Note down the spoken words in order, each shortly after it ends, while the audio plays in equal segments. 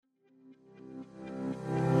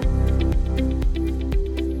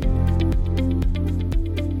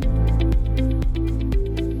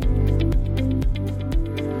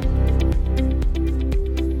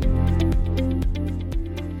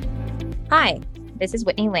This is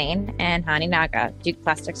Whitney Lane and Hani Naga, Duke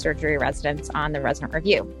Plastic Surgery residents on the Resident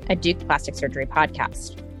Review, a Duke Plastic Surgery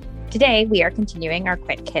podcast. Today, we are continuing our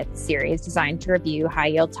Quick Hits series designed to review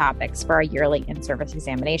high-yield topics for our yearly in-service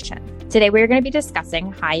examination. Today, we are going to be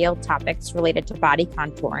discussing high-yield topics related to body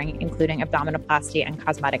contouring, including abdominoplasty and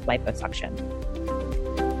cosmetic liposuction.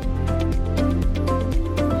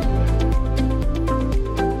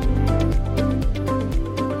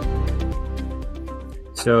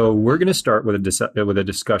 So we're going to start with a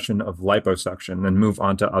discussion of liposuction and move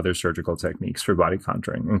on to other surgical techniques for body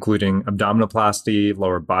contouring, including abdominoplasty,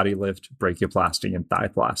 lower body lift, brachioplasty, and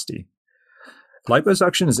thighplasty.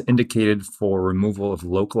 Liposuction is indicated for removal of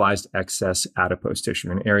localized excess adipose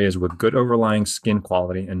tissue in areas with good overlying skin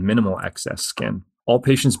quality and minimal excess skin. All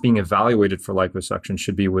patients being evaluated for liposuction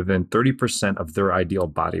should be within 30% of their ideal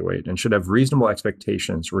body weight and should have reasonable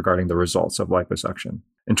expectations regarding the results of liposuction.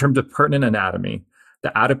 In terms of pertinent anatomy,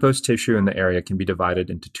 the adipose tissue in the area can be divided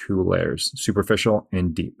into two layers, superficial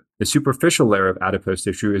and deep. The superficial layer of adipose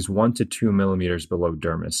tissue is 1 to 2 millimeters below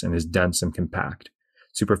dermis and is dense and compact.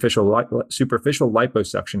 Superficial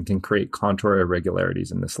liposuction can create contour irregularities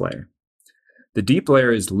in this layer. The deep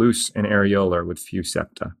layer is loose and areolar with few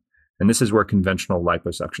septa, and this is where conventional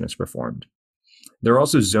liposuction is performed. There are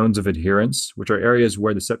also zones of adherence, which are areas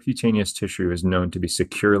where the subcutaneous tissue is known to be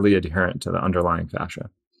securely adherent to the underlying fascia.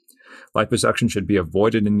 Liposuction should be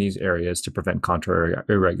avoided in these areas to prevent contour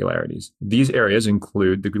irregularities. These areas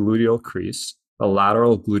include the gluteal crease, the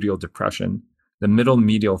lateral gluteal depression, the middle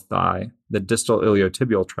medial thigh, the distal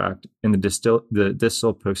iliotibial tract, and the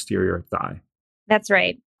distal posterior thigh. That's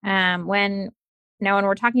right. When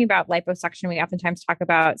we're talking about liposuction, we oftentimes talk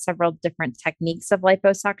about several different techniques of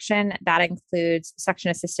liposuction. That includes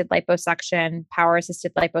suction-assisted liposuction,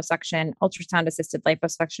 power-assisted liposuction, ultrasound-assisted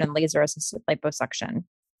liposuction, and laser-assisted liposuction.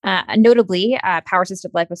 Notably,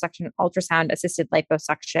 power-assisted liposuction and ultrasound-assisted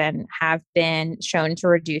liposuction have been shown to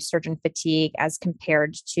reduce surgeon fatigue as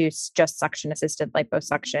compared to just suction-assisted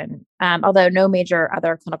liposuction, although no major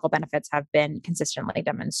other clinical benefits have been consistently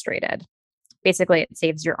demonstrated. Basically, it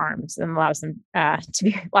saves your arms and allows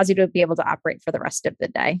you to be able to operate for the rest of the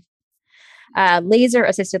day.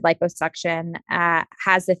 Laser-assisted liposuction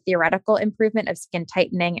has the theoretical improvement of skin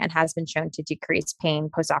tightening and has been shown to decrease pain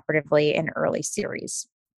postoperatively in early series.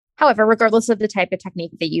 However, regardless of the type of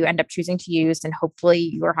technique that you end up choosing to use, and hopefully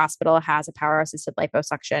your hospital has a power-assisted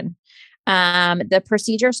liposuction, the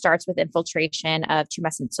procedure starts with infiltration of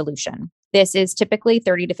tumescent solution. This is typically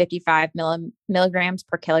 30 to 55 milligrams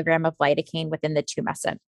per kilogram of lidocaine within the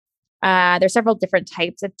tumescent. There's several different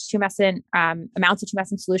types of tumescent, amounts of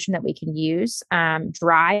tumescent solution that we can use.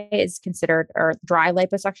 Dry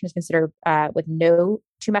liposuction is considered with no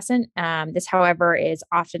tumescent. This, however, is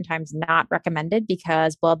oftentimes not recommended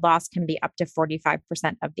because blood loss can be up to 45%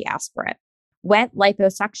 of the aspirate. Wet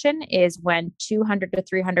liposuction is when 200 to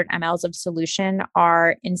 300 mLs of solution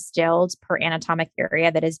are instilled per anatomic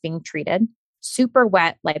area that is being treated. Super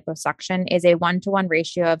wet liposuction is a 1-to-1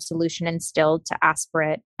 ratio of solution instilled to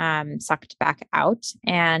aspirate sucked back out,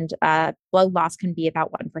 and blood loss can be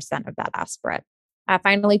about 1% of that aspirate.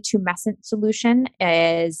 Finally, tumescent solution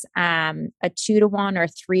is a 2-to-1 or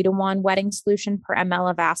 3-to-1 wetting solution per ml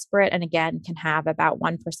of aspirate, and again can have about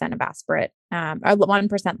 1% of aspirate, or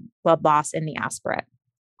 1% blood loss in the aspirate.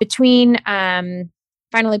 Between 10 and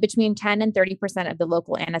 30% of the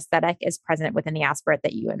local anesthetic is present within the aspirate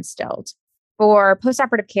that you instilled. For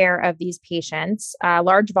postoperative care of these patients,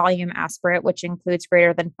 large volume aspirate, which includes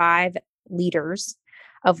greater than 5 liters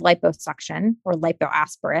of liposuction or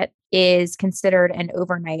lipoaspirate, is considered an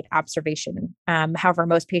overnight observation. However,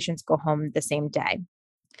 most patients go home the same day.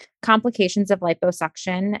 Complications of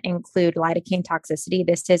liposuction include lidocaine toxicity.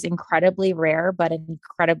 This is incredibly rare, but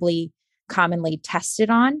incredibly commonly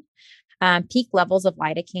tested on. Peak levels of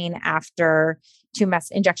lidocaine after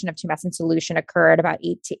injection of tumescent solution occur at about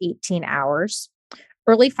 8 to 18 hours.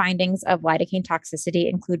 Early findings of lidocaine toxicity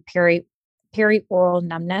include perioral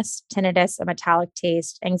numbness, tinnitus, a metallic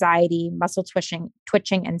taste, anxiety, muscle twitching,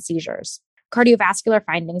 and seizures. Cardiovascular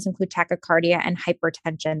findings include tachycardia and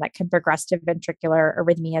hypertension that can progress to ventricular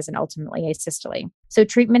arrhythmias and ultimately asystole. So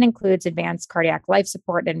treatment includes advanced cardiac life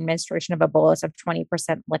support and administration of a bolus of 20%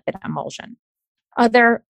 lipid emulsion.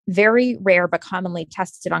 Other very rare but commonly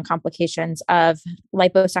tested on complications of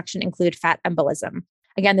liposuction include fat embolism.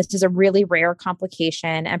 Again, this is a really rare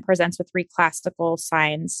complication and presents with 3 classical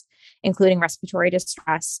signs, including respiratory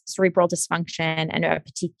distress, cerebral dysfunction, and a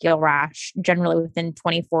petechial rash, generally within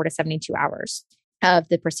 24 to 72 hours of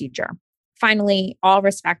the procedure. Finally, all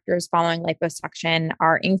risk factors following liposuction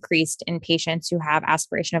are increased in patients who have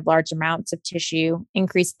aspiration of large amounts of tissue,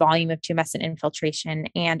 increased volume of tumescent infiltration,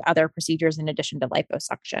 and other procedures in addition to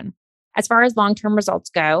liposuction. As far as long-term results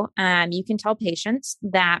go, you can tell patients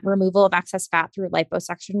that removal of excess fat through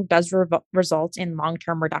liposuction does result in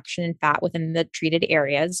long-term reduction in fat within the treated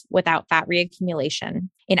areas without fat reaccumulation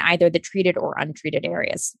in either the treated or untreated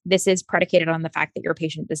areas. This is predicated on the fact that your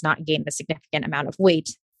patient does not gain a significant amount of weight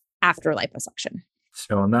after liposuction.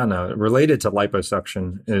 So on that note, related to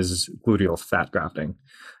liposuction is gluteal fat grafting.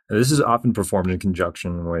 This is often performed in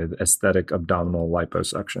conjunction with aesthetic abdominal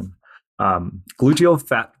liposuction. Gluteal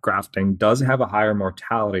fat grafting does have a higher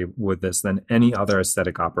mortality with this than any other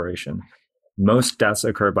aesthetic operation. Most deaths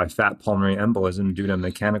occur by fat pulmonary embolism due to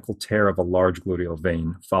mechanical tear of a large gluteal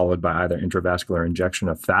vein, followed by either intravascular injection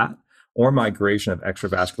of fat or migration of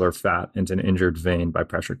extravascular fat into an injured vein by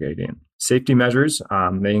pressure gradient. Safety measures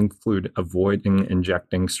may include avoiding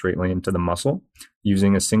injecting straightly into the muscle,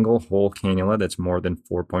 using a single hole cannula that's more than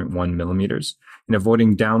 4.1 millimeters, and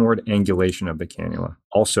avoiding downward angulation of the cannula.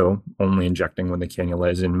 Also, only injecting when the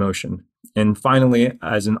cannula is in motion. And finally,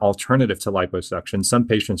 as an alternative to liposuction, some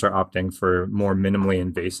patients are opting for more minimally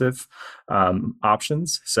invasive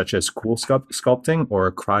options, such as cool sculpting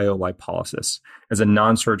or cryolipolysis, as a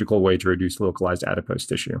non-surgical way to reduce localized adipose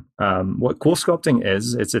tissue. What cool sculpting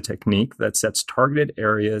is, it's a technique that sets targeted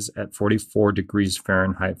areas at 44 degrees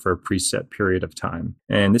Fahrenheit for a preset period of time.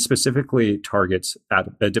 And this specifically targets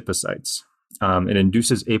adipocytes. It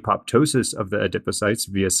induces apoptosis of the adipocytes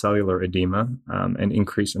via cellular edema and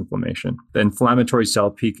increased inflammation. The inflammatory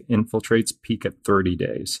cell peak infiltrates peak at 30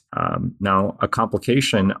 days. Now, a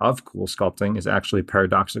complication of cool sculpting is actually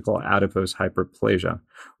paradoxical adipose hyperplasia,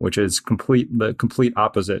 which is the complete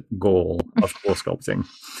opposite goal of cool sculpting.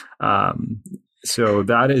 So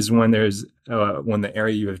that is when the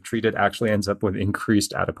area you have treated actually ends up with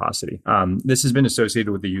increased adiposity. This has been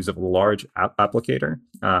associated with the use of a large applicator.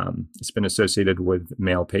 It's been associated with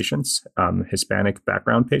male patients, Hispanic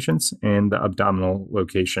background patients, and the abdominal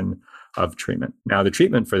location of treatment. Now, the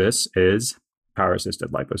treatment for this is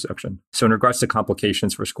power-assisted liposuction. So in regards to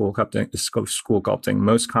complications for school sculpting,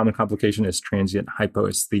 most common complication is transient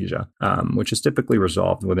hypoesthesia, which is typically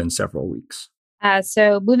resolved within several weeks.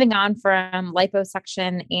 So moving on from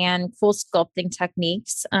liposuction and full sculpting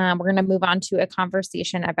techniques, we're going to move on to a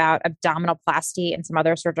conversation about abdominoplasty and some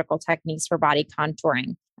other surgical techniques for body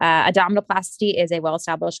contouring. Abdominoplasty is a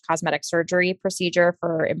well-established cosmetic surgery procedure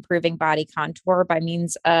for improving body contour by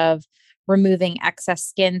means of removing excess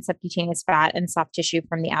skin, subcutaneous fat, and soft tissue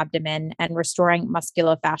from the abdomen and restoring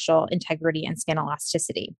musculofascial integrity and skin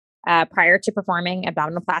elasticity. Prior to performing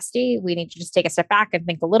abdominoplasty, we need to just take a step back and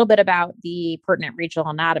think a little bit about the pertinent regional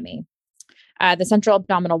anatomy. The central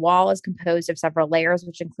abdominal wall is composed of several layers,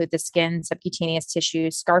 which include the skin, subcutaneous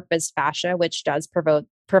tissue, scarpa's fascia, which does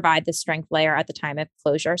provide the strength layer at the time of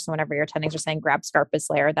closure. So whenever your attendings are saying grab scarpa's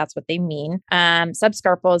layer, that's what they mean.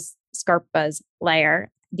 Subscarpa's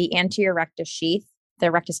layer, the anterior rectus sheath,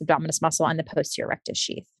 the rectus abdominis muscle, and the posterior rectus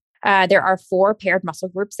sheath. There are 4 paired muscle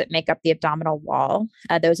groups that make up the abdominal wall.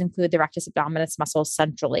 Those include the rectus abdominis muscles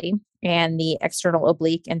centrally and the external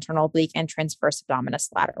oblique, internal oblique, and transverse abdominis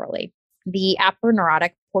laterally. The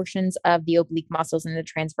aponeurotic portions of the oblique muscles in the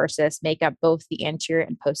transversus make up both the anterior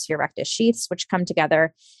and posterior rectus sheaths, which come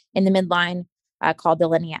together in the midline called the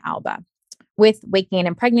linea alba. With weight gain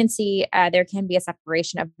and pregnancy, there can be a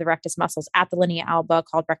separation of the rectus muscles at the linea alba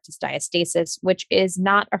called rectus diastasis, which is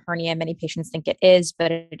not a hernia. Many patients think it is,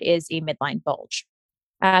 but it is a midline bulge.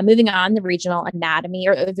 Moving on, the regional anatomy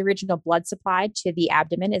or the regional blood supply to the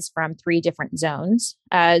abdomen is from 3 different zones.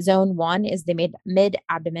 Zone 1 is the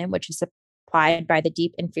mid-abdomen, which is supplied by the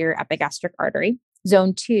deep inferior epigastric artery.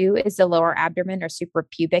 Zone 2 is the lower abdomen or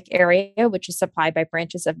suprapubic area, which is supplied by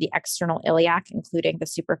branches of the external iliac, including the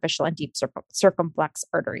superficial and deep circumflex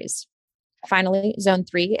arteries. Finally, Zone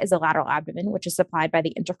 3 is the lateral abdomen, which is supplied by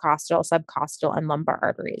the intercostal, subcostal, and lumbar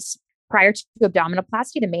arteries. Prior to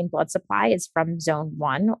abdominoplasty, the main blood supply is from Zone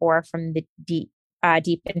 1 or from the deep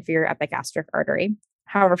inferior epigastric artery.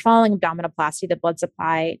 However, following abdominoplasty, the blood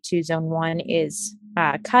supply to Zone 1 is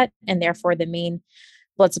cut, and therefore the main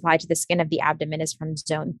blood supply to the skin of the abdomen is from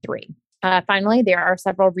Zone 3. Finally, there are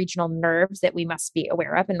several regional nerves that we must be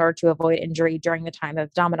aware of in order to avoid injury during the time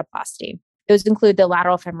of abdominoplasty. Those include the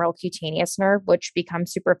lateral femoral cutaneous nerve, which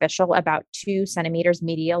becomes superficial about 2 centimeters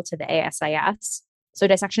medial to the ASIS. So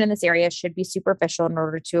dissection in this area should be superficial in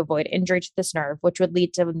order to avoid injury to this nerve, which would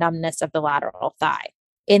lead to numbness of the lateral thigh.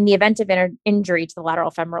 In the event of injury to the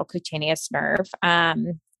lateral femoral cutaneous nerve,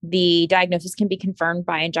 The diagnosis can be confirmed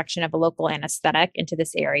by injection of a local anesthetic into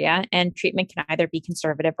this area, and treatment can either be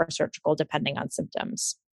conservative or surgical depending on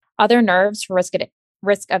symptoms. Other nerves for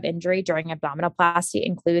risk of injury during abdominoplasty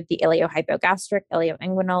include the iliohypogastric,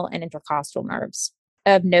 ilioinguinal, and intercostal nerves.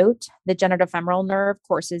 Of note, the genitofemoral nerve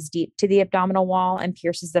courses deep to the abdominal wall and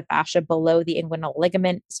pierces the fascia below the inguinal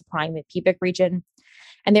ligament, supplying the pubic region,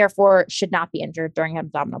 and therefore should not be injured during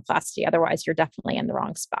abdominoplasty. Otherwise, you're definitely in the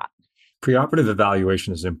wrong spot. Preoperative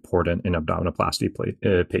evaluation is important in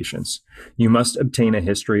abdominoplasty patients. You must obtain a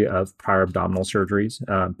history of prior abdominal surgeries,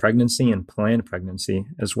 pregnancy and planned pregnancy,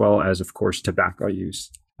 as well as, of course, tobacco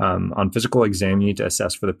use. On physical exam, you need to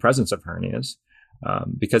assess for the presence of hernias,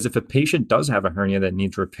 because if a patient does have a hernia that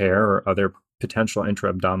needs repair or other potential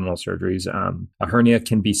intra-abdominal surgeries, a hernia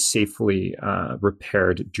can be safely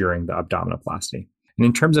repaired during the abdominoplasty. And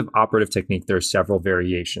in terms of operative technique, there are several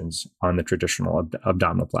variations on the traditional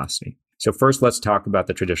abdominoplasty. So first, let's talk about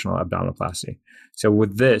the traditional abdominoplasty. So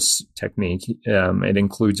with this technique, it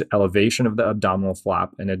includes elevation of the abdominal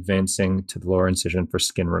flap and advancing to the lower incision for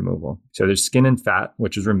skin removal. So there's skin and fat,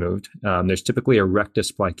 which is removed. There's typically a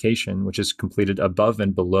rectus plication, which is completed above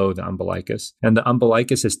and below the umbilicus. And the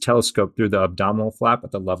umbilicus is telescoped through the abdominal flap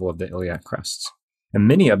at the level of the iliac crests. A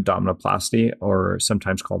mini abdominoplasty, or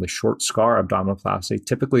sometimes called a short scar abdominoplasty,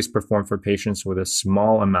 typically is performed for patients with a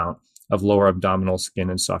small amount of lower abdominal skin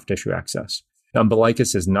and soft tissue access. The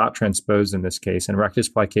umbilicus is not transposed in this case, and rectus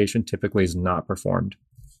plication typically is not performed.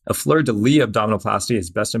 A fleur-de-lis abdominoplasty is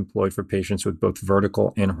best employed for patients with both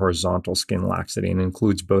vertical and horizontal skin laxity and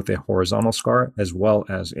includes both a horizontal scar as well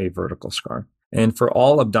as a vertical scar. And for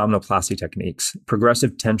all abdominoplasty techniques,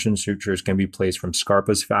 progressive tension sutures can be placed from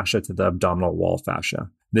Scarpa's fascia to the abdominal wall fascia.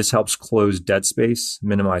 This helps close dead space,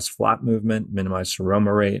 minimize flap movement, minimize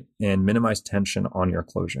seroma rate, and minimize tension on your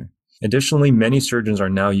closure. Additionally, many surgeons are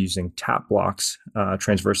now using TAP blocks,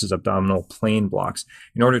 transversus abdominal plane blocks,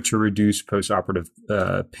 in order to reduce postoperative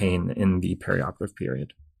pain in the perioperative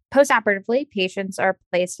period. Postoperatively, patients are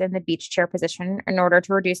placed in the beach chair position in order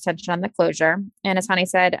to reduce tension on the closure. And as Hani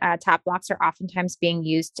said, TAP blocks are oftentimes being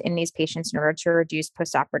used in these patients in order to reduce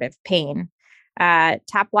postoperative pain.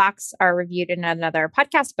 TAP blocks are reviewed in another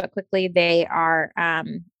podcast, but quickly they are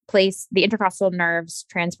the intercostal nerves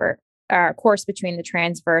course between the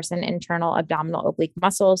transverse and internal abdominal oblique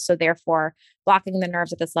muscles. So therefore, blocking the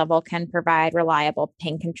nerves at this level can provide reliable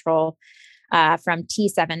pain control from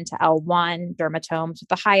T7 to L1 dermatomes with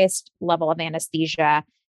the highest level of anesthesia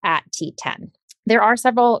at T10. There are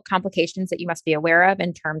several complications that you must be aware of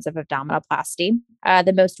in terms of abdominoplasty.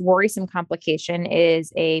 The most worrisome complication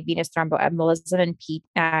is a venous thromboembolism and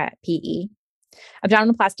PE.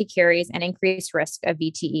 Abdominoplasty carries an increased risk of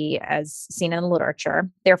VTE as seen in the literature.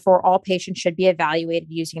 Therefore, all patients should be evaluated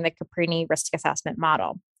using the Caprini risk assessment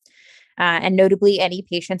model. And notably, any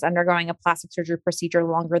patients undergoing a plastic surgery procedure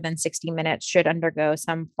longer than 60 minutes should undergo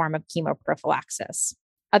some form of chemoprophylaxis.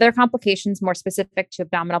 Other complications more specific to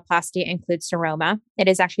abdominoplasty include seroma. It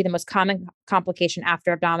is actually the most common complication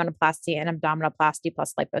after abdominoplasty and abdominoplasty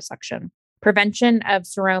plus liposuction. Prevention of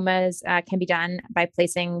seromas can be done by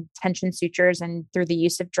placing tension sutures and through the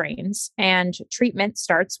use of drains. And treatment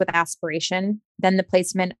starts with aspiration, then the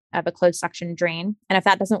placement of a closed suction drain. And if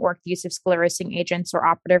that doesn't work, the use of sclerosing agents or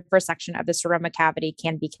operative resection of the seroma cavity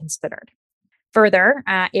can be considered. Further,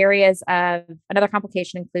 another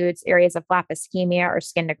complication includes areas of flap ischemia or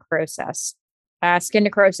skin necrosis. Skin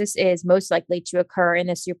necrosis is most likely to occur in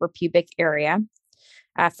the suprapubic area.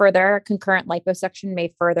 Further, concurrent liposuction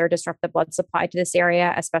may further disrupt the blood supply to this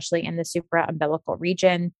area, especially in the supraumbilical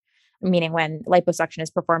region, meaning when liposuction is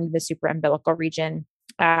performed in the supraumbilical region.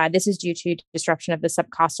 This is due to disruption of the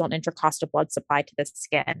subcostal and intercostal blood supply to the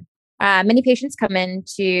skin. Many patients come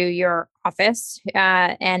into your office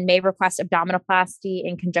and may request abdominoplasty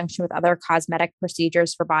in conjunction with other cosmetic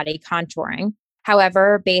procedures for body contouring.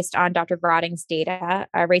 However, based on Dr. Grotting's data,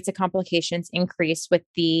 rates of complications increase with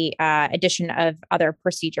the addition of other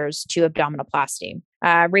procedures to abdominoplasty.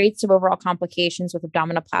 Rates of overall complications with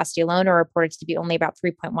abdominoplasty alone are reported to be only about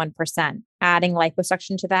 3.1%. Adding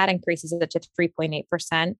liposuction to that increases it to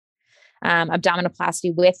 3.8%.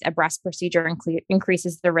 Abdominoplasty with a breast procedure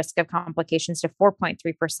increases the risk of complications to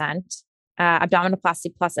 4.3%.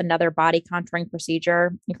 Abdominoplasty plus another body contouring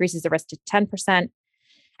procedure increases the risk to 10%.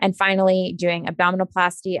 And finally, doing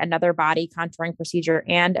abdominoplasty, another body contouring procedure,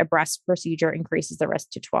 and a breast procedure increases the risk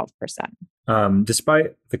to 12%.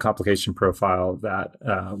 Despite the complication profile that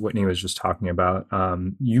Whitney was just talking about,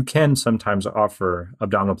 you can sometimes offer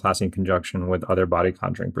abdominoplasty in conjunction with other body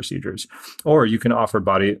contouring procedures, or you can offer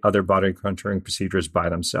other body contouring procedures by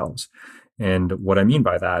themselves. And what I mean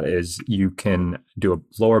by that is you can do a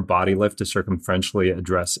lower body lift to circumferentially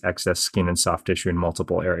address excess skin and soft tissue in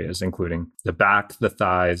multiple areas, including the back, the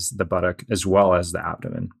thighs, the buttock, as well as the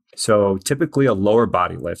abdomen. So typically a lower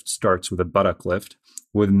body lift starts with a buttock lift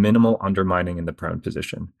with minimal undermining in the prone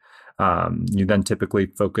position. You then typically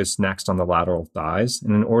focus next on the lateral thighs.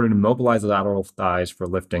 And in order to mobilize the lateral thighs for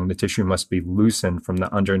lifting, the tissue must be loosened from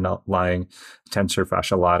the underlying tensor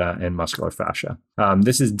fascia lata and muscular fascia.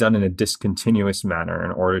 This is done in a discontinuous manner in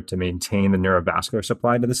order to maintain the neurovascular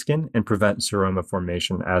supply to the skin and prevent seroma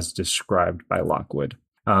formation as described by Lockwood.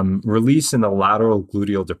 Release in the lateral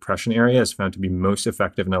gluteal depression area is found to be most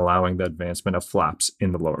effective in allowing the advancement of flaps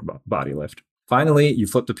in the lower body lift. Finally, you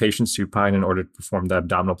flip the patient supine in order to perform the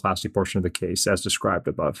abdominoplasty portion of the case as described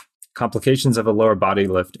above. Complications of a lower body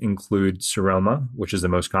lift include seroma, which is the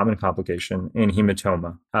most common complication, and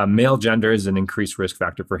hematoma. Male gender is an increased risk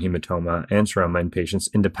factor for hematoma and seroma in patients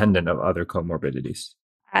independent of other comorbidities.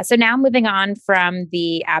 So now moving on from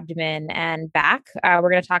the abdomen and back,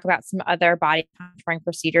 we're going to talk about some other body contouring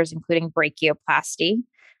procedures, including brachioplasty.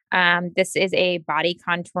 This is a body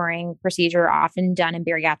contouring procedure often done in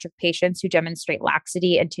bariatric patients who demonstrate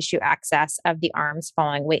laxity and tissue access of the arms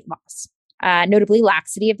following weight loss. Notably,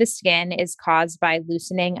 laxity of the skin is caused by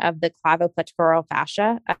loosening of the clavopectoral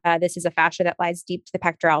fascia. This is a fascia that lies deep to the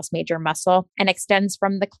pectoralis major muscle and extends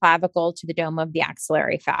from the clavicle to the dome of the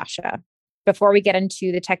axillary fascia. Before we get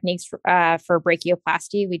into the techniques for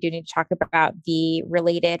brachioplasty, we do need to talk about the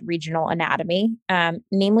related regional anatomy.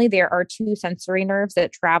 Namely, there are two sensory nerves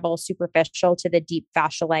that travel superficial to the deep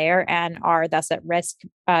fascial layer and are thus at risk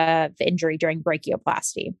of injury during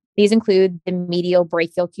brachioplasty. These include the medial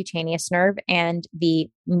brachial cutaneous nerve and the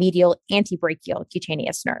medial antebrachial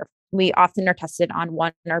cutaneous nerve. We often are tested on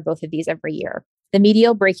one or both of these every year. The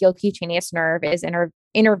medial brachial cutaneous nerve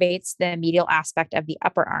innervates the medial aspect of the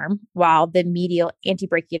upper arm, while the medial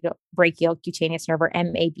antebrachial cutaneous nerve, or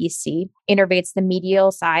MABC, innervates the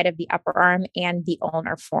medial side of the upper arm and the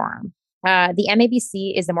ulnar forearm. The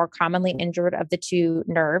MABC is the more commonly injured of the two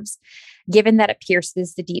nerves, given that it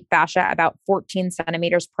pierces the deep fascia about 14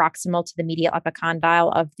 centimeters proximal to the medial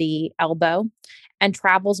epicondyle of the elbow and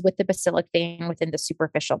travels with the basilic vein within the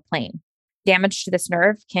superficial plane. Damage to this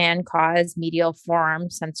nerve can cause medial forearm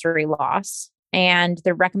sensory loss. And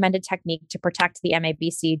the recommended technique to protect the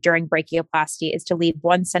MABC during brachioplasty is to leave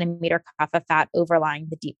 1 centimeter cuff of fat overlying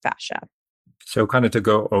the deep fascia. So kind of to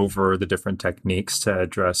go over the different techniques to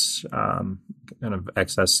address kind of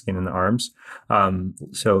excess skin in the arms.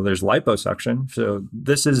 So there's liposuction. So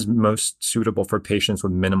this is most suitable for patients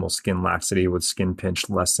with minimal skin laxity with skin pinch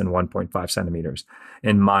less than 1.5 centimeters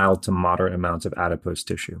and mild to moderate amounts of adipose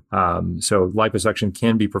tissue. So liposuction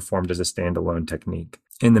can be performed as a standalone technique.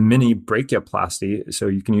 In the mini brachioplasty, so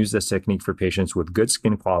you can use this technique for patients with good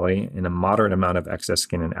skin quality and a moderate amount of excess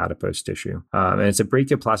skin and adipose tissue. And it's a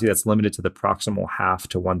brachioplasty that's limited to the proximal half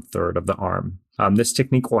to 1/3 of the arm. This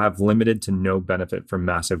technique will have limited to no benefit for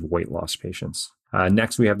massive weight loss patients.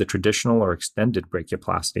 Next, we have the traditional or extended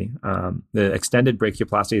brachioplasty. The extended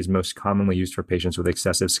brachioplasty is most commonly used for patients with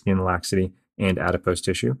excessive skin laxity and adipose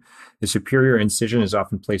tissue. The superior incision is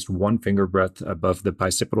often placed 1 finger breadth above the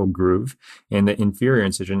bicipital groove, and the inferior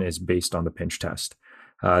incision is based on the pinch test.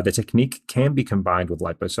 The technique can be combined with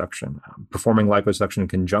liposuction. Performing liposuction in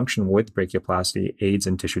conjunction with brachioplasty aids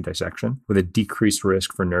in tissue dissection with a decreased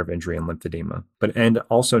risk for nerve injury and lymphedema. And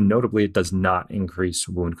also notably, it does not increase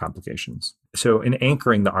wound complications. So in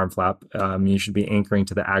anchoring the arm flap, you should be anchoring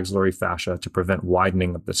to the axillary fascia to prevent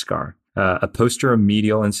widening of the scar. A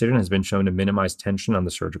posteromedial incision has been shown to minimize tension on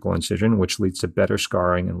the surgical incision, which leads to better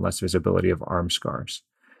scarring and less visibility of arm scars.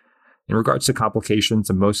 In regards to complications,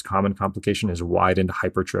 the most common complication is widened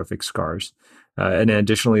hypertrophic scars. And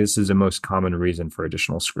additionally, this is the most common reason for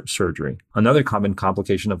additional surgery. Another common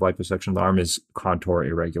complication of liposuction of the arm is contour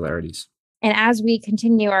irregularities. And as we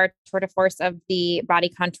continue our tour de force of the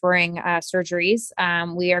body contouring surgeries,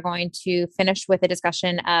 we are going to finish with a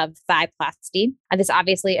discussion of thighplasty. This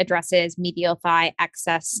obviously addresses medial thigh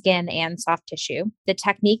excess skin and soft tissue. The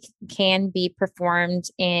technique can be performed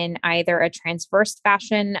in either a transverse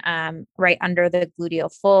fashion, right under the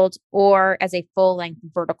gluteal fold, or as a full-length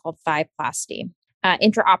vertical thighplasty.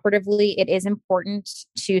 Intraoperatively, it is important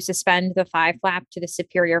to suspend the thigh flap to the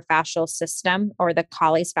superior fascial system, or the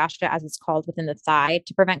Colles fascia, as it's called within the thigh,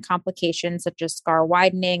 to prevent complications such as scar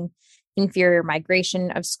widening, inferior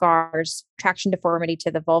migration of scars, traction deformity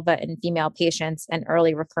to the vulva in female patients, and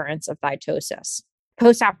early recurrence of thytosis.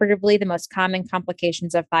 Postoperatively, the most common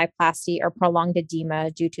complications of thighplasty are prolonged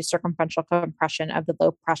edema due to circumferential compression of the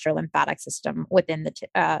low-pressure lymphatic system within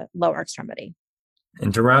the lower extremity.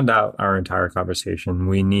 And to round out our entire conversation,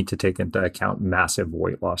 we need to take into account massive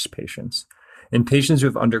weight loss patients. In patients who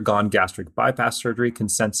have undergone gastric bypass surgery,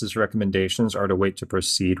 consensus recommendations are to wait to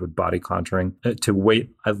proceed with body contouring, to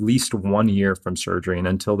wait at least 1 year from surgery and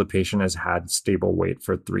until the patient has had stable weight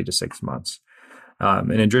for 3 to 6 months.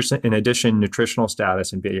 In addition, nutritional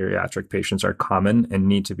status in bariatric patients are common and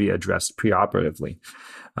need to be addressed preoperatively.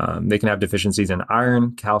 They can have deficiencies in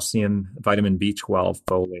iron, calcium, vitamin B12,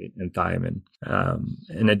 folate, and thiamine.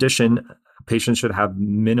 In addition, patients should have a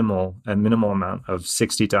minimal amount of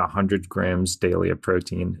 60 to 100 grams daily of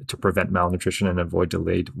protein to prevent malnutrition and avoid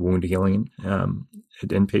delayed wound healing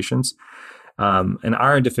in patients. And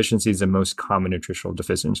iron deficiency is the most common nutritional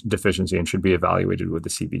deficiency and should be evaluated with the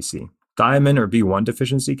CBC. Thiamine or B1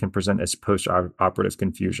 deficiency can present as post-operative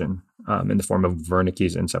confusion in the form of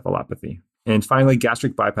Wernicke's encephalopathy. And finally,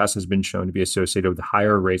 gastric bypass has been shown to be associated with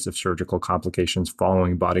higher rates of surgical complications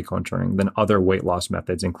following body contouring than other weight loss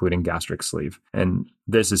methods, including gastric sleeve. And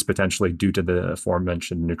this is potentially due to the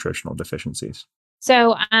aforementioned nutritional deficiencies.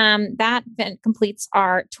 So that completes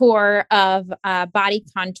our tour of body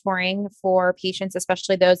contouring for patients,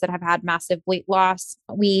 especially those that have had massive weight loss.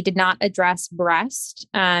 We did not address breast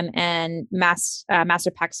and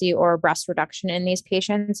mastopexy or breast reduction in these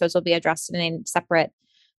patients. Those will be addressed in a separate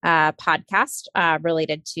podcast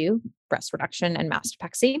related to breast reduction and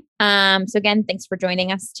mastopexy. So again, thanks for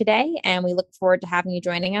joining us today. And we look forward to having you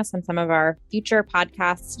joining us on some of our future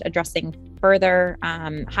podcasts addressing further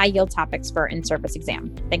high yield topics for in-service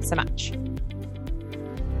exam. Thanks so much.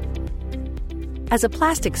 As a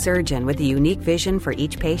plastic surgeon with a unique vision for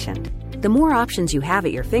each patient, the more options you have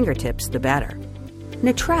at your fingertips, the better.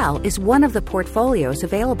 Natrel is one of the portfolios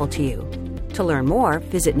available to you. To learn more,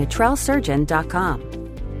 visit natrelsurgeon.com.